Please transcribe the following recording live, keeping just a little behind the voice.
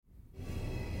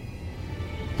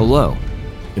Hello,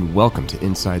 and welcome to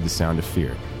Inside the Sound of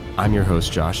Fear. I'm your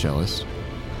host, Josh Ellis,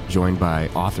 joined by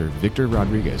author Victor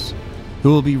Rodriguez, who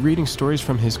will be reading stories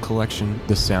from his collection,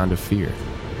 The Sound of Fear.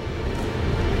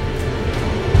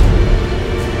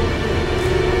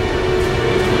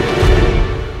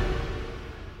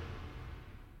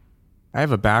 I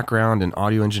have a background in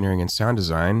audio engineering and sound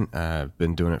design. I've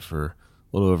been doing it for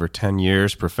a little over 10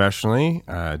 years professionally.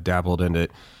 Dabbled in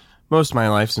it most of my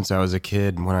life since I was a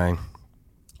kid. When I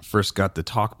first got the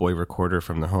Talkboy recorder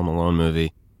from the Home Alone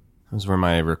movie, that was where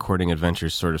my recording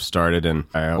adventures sort of started, and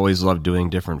I always loved doing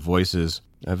different voices.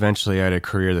 Eventually, I had a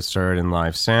career that started in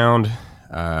live sound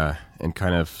and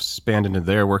kind of spanned into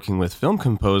there working with film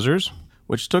composers,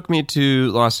 which took me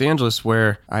to Los Angeles,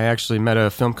 where I actually met a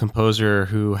film composer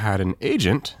who had an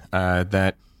agent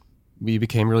that we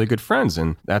became really good friends.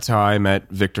 And that's how I met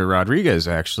Victor Rodriguez,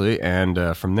 actually.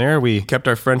 And from there, we kept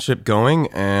our friendship going.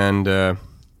 And,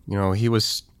 he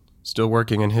was still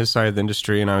working in his side of the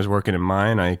industry, and I was working in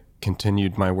mine. I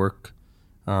continued my work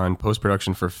on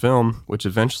post-production for film, which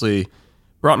eventually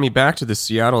brought me back to the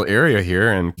Seattle area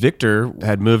here, and Victor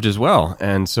had moved as well.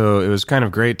 And so it was kind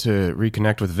of great to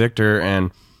reconnect with Victor, and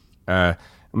I'm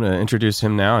going to introduce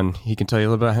him now, and he can tell you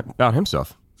a little bit about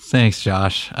himself. Thanks,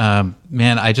 Josh.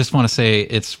 Man, I just want to say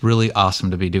it's really awesome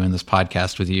to be doing this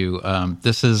podcast with you.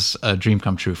 This is a dream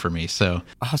come true for me. So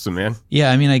awesome, man.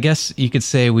 Yeah, I mean, I guess you could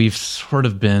say we've sort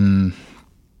of been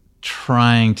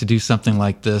trying to do something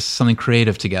like this, something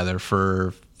creative together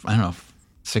for,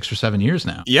 6 or 7 years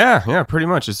now. Yeah, pretty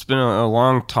much. It's been a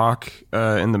long talk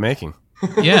in the making.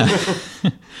 Yeah.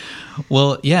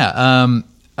 Well, yeah.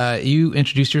 You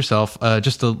introduced yourself.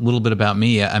 Just a little bit about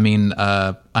me. I mean,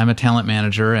 I'm a talent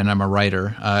manager and I'm a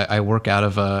writer. I work out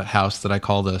of a house that I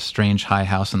call the Strange High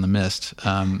House in the Mist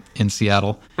in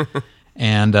Seattle.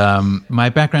 And my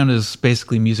background is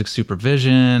basically music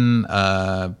supervision.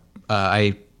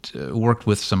 I worked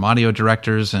with some audio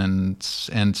directors and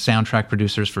soundtrack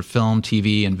producers for film,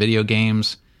 TV, and video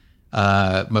games.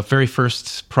 My very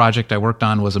first project I worked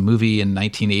on was a movie in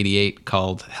 1988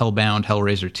 called Hellbound: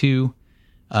 Hellraiser 2.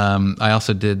 I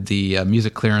also did the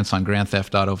music clearance on Grand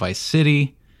Theft Auto Vice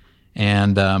City.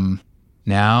 And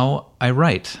now I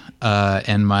write.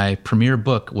 And my premiere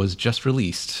book was just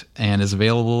released and is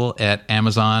available at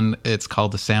Amazon. It's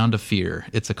called The Sound of Fear.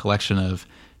 It's a collection of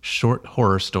short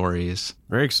horror stories.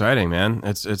 Very exciting, man.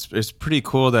 It's pretty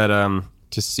cool that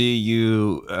to see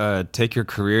you take your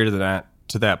career to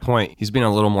that point. He's been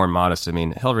a little more modest. I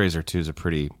mean, Hellraiser 2 is a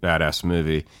pretty badass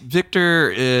movie.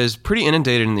 Victor is pretty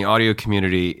inundated in the audio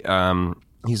community.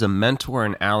 He's a mentor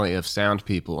and ally of sound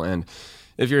people, and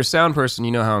if you're a sound person,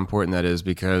 you know how important that is,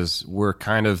 because we're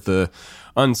kind of the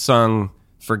unsung,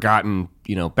 forgotten,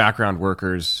 background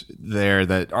workers there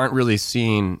that aren't really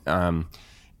seen.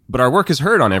 But our work is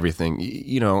heard on everything,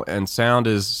 and sound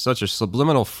is such a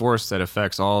subliminal force that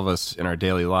affects all of us in our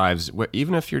daily lives.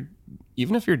 Even if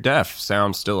you're deaf,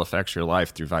 sound still affects your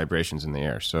life through vibrations in the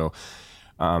air. So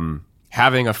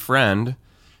having a friend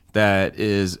that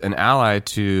is an ally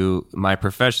to my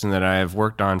profession that I have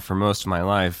worked on for most of my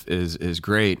life is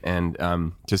great. And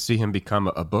to see him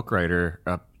become a book writer,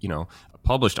 a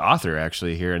published author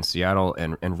actually here in Seattle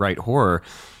and write horror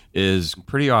is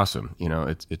pretty awesome.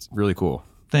 It's really cool.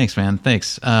 Thanks, man.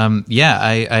 Thanks.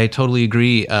 I totally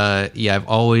agree. I've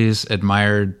always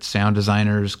admired sound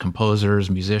designers, composers,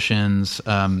 musicians.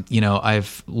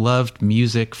 I've loved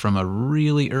music from a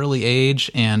really early age.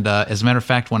 And as a matter of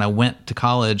fact, when I went to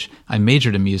college, I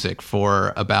majored in music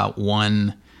for about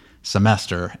one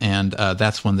semester. And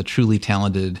that's when the truly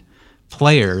talented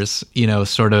players,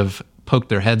 sort of poked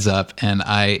their heads up, and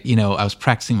I was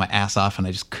practicing my ass off and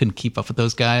I just couldn't keep up with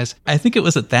those guys. I think it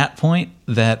was at that point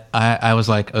that I was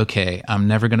like, okay, I'm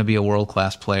never going to be a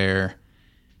world-class player.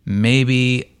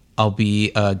 Maybe I'll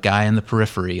be a guy in the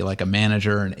periphery, like a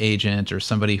manager, an agent, or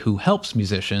somebody who helps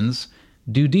musicians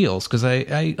do deals, because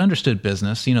I understood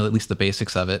business, at least the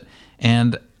basics of it.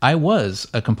 And I was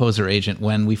a composer agent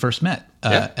when we first met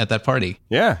at that party.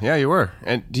 Yeah, you were.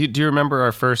 And do you remember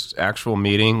our first actual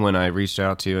meeting when I reached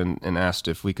out to you and asked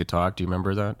if we could talk? Do you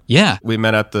remember that? Yeah. We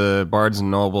met at the Barnes &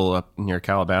 Noble up near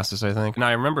Calabasas, I think. And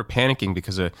I remember panicking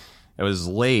because it was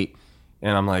late,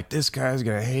 and I'm like, this guy's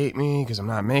going to hate me because I'm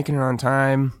not making it on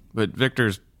time. But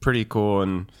Victor's pretty cool,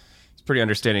 and pretty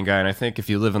understanding guy, and I think if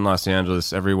you live in Los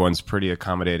Angeles, everyone's pretty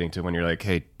accommodating to when you're like,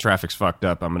 hey, traffic's fucked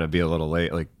up, I'm gonna be a little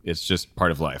late. Like, it's just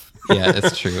part of life. Yeah,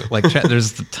 it's true. Like,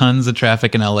 there's tons of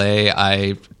traffic in LA.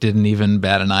 I didn't even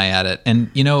bat an eye at it.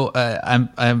 And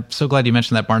I'm so glad you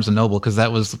mentioned that Barnes and Noble, because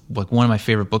that was like one of my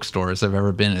favorite bookstores I've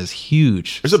ever been. Is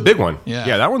huge. There's a big one.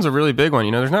 Yeah, that one's a really big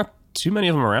one. There's not too many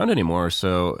of them around anymore.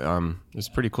 So it's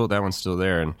pretty cool that one's still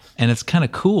there. And it's kind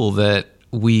of cool that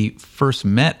we first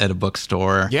met at a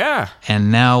bookstore. Yeah.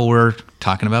 And now we're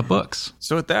talking about books.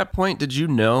 So at that point, did you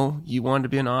know you wanted to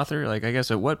be an author? Like, I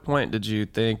guess at what point did you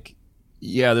think,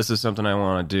 yeah, this is something I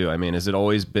want to do? I mean, has it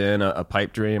always been a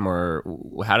pipe dream, or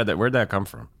where'd that come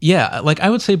from? Yeah, like I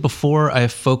would say before I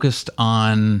focused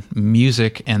on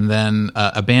music and then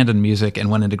abandoned music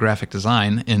and went into graphic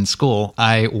design in school,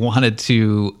 I wanted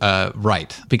to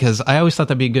write, because I always thought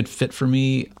that'd be a good fit for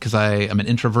me, because I am an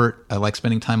introvert. I like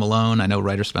spending time alone. I know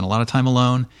writers spend a lot of time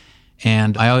alone.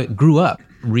 And I grew up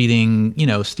reading,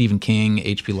 Stephen King,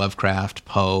 H.P. Lovecraft,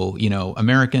 Poe,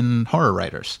 American horror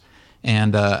writers.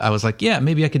 And I was like, yeah,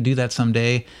 maybe I could do that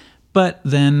someday. But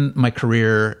then my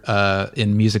career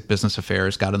in music business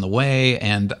affairs got in the way,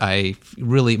 and I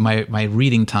really, my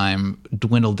reading time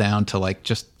dwindled down to like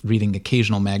just reading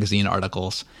occasional magazine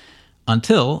articles,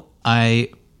 until I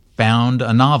found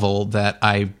a novel that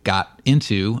I got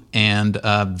into, and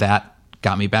that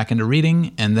got me back into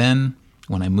reading. And then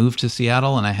when I moved to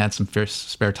Seattle and I had some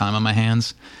spare time on my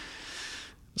hands,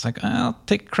 it's like, I'll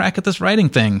take a crack at this writing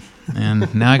thing.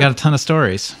 And now I got a ton of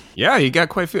stories. Yeah, you got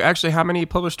quite a few. Actually, how many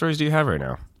published stories do you have right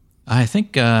now? I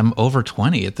think I'm over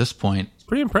 20 at this point.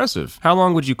 Pretty impressive. How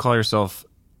long would you call yourself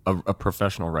a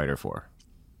professional writer for?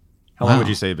 How long would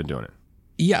you say you've been doing it?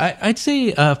 Yeah, I'd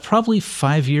say probably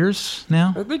 5 years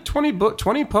now. I think 20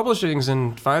 publishings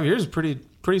in 5 years is pretty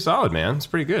solid, man. It's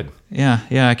pretty good. Yeah,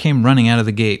 I came running out of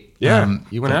the gate. Yeah,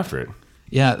 you went after it.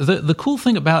 Yeah, the cool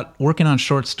thing about working on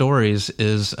short stories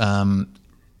is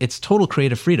it's total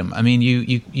creative freedom. I mean,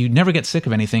 you never get sick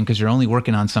of anything, because you're only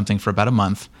working on something for about a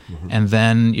month, and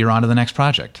then you're on to the next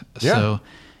project. Yeah. So,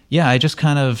 yeah, I just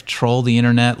kind of troll the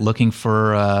internet looking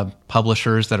for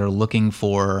publishers that are looking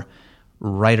for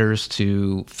writers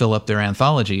to fill up their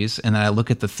anthologies, and then I look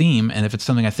at the theme, and if it's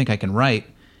something I think I can write,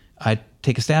 I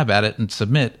take a stab at it and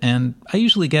submit, and I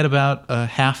usually get about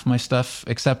half my stuff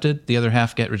accepted, the other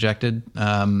half get rejected,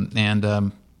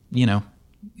 and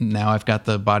now I've got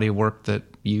the body of work that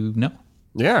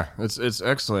Yeah, it's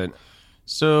excellent.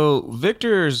 So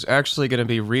Victor's actually going to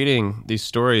be reading these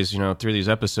stories, through these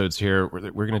episodes here. We're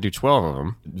going to do 12 of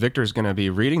them. Victor's going to be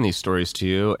reading these stories to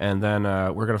you, and then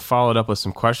we're going to follow it up with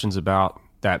some questions about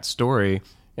that story.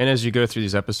 And as you go through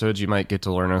these episodes, you might get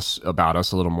to learn about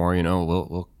us a little more.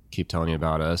 We'll keep telling you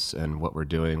about us and what we're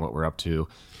doing, what we're up to.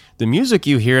 The music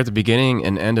you hear at the beginning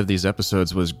and end of these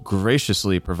episodes was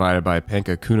graciously provided by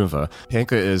Penka Kunova.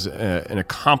 Penka is an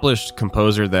accomplished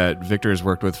composer that Victor has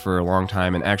worked with for a long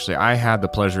time, and actually I had the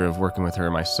pleasure of working with her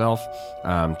myself.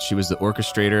 She was the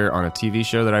orchestrator on a TV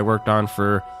show that I worked on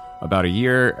for about a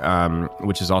year,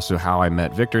 which is also how I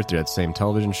met Victor, through that same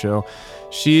television show.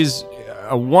 She's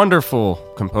a wonderful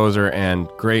composer and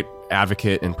great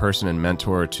advocate in person and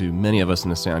mentor to many of us in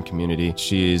the sound community.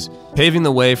 She's paving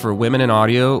the way for women in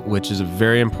audio, which is a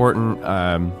very important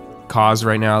cause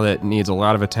right now that needs a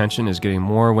lot of attention, is getting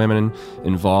more women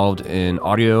involved in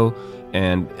audio.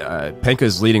 And Penka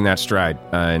is leading that stride,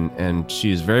 and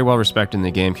she's very well respected in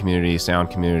the game community, sound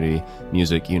community,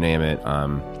 music, you name it.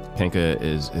 Penka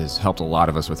has helped a lot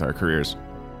of us with our careers.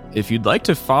 If you'd like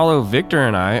to follow Victor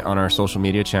and I on our social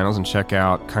media channels and check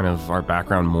out kind of our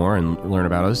background more and learn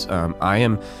about us, I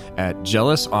am at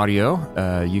Jealous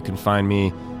Audio. You can find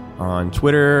me on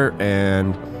Twitter,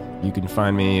 and you can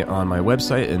find me on my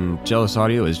website. And Jealous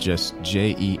Audio is just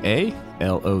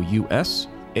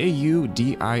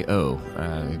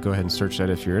JeaLousAudio. Go ahead and search that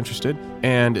if you're interested.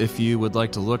 And if you would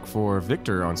like to look for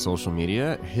Victor on social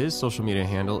media, his social media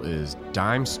handle is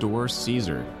Dime Store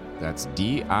Caesar. That's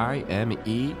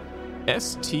DimeStoreCaesar.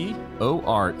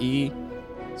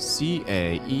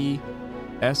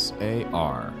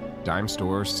 Dime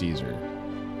Store Caesar.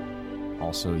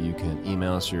 Also, you can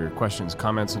email us your questions,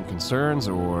 comments, and concerns,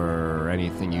 or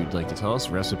anything you'd like to tell us,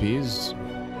 recipes,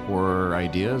 or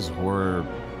ideas, or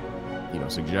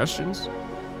suggestions.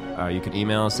 You can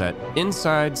email us at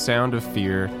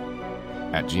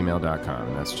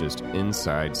insidesoundoffear@gmail.com. That's just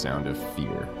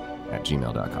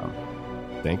insidesoundoffear@gmail.com.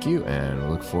 Thank you, and we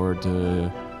look forward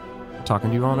to talking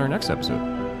to you on our next episode.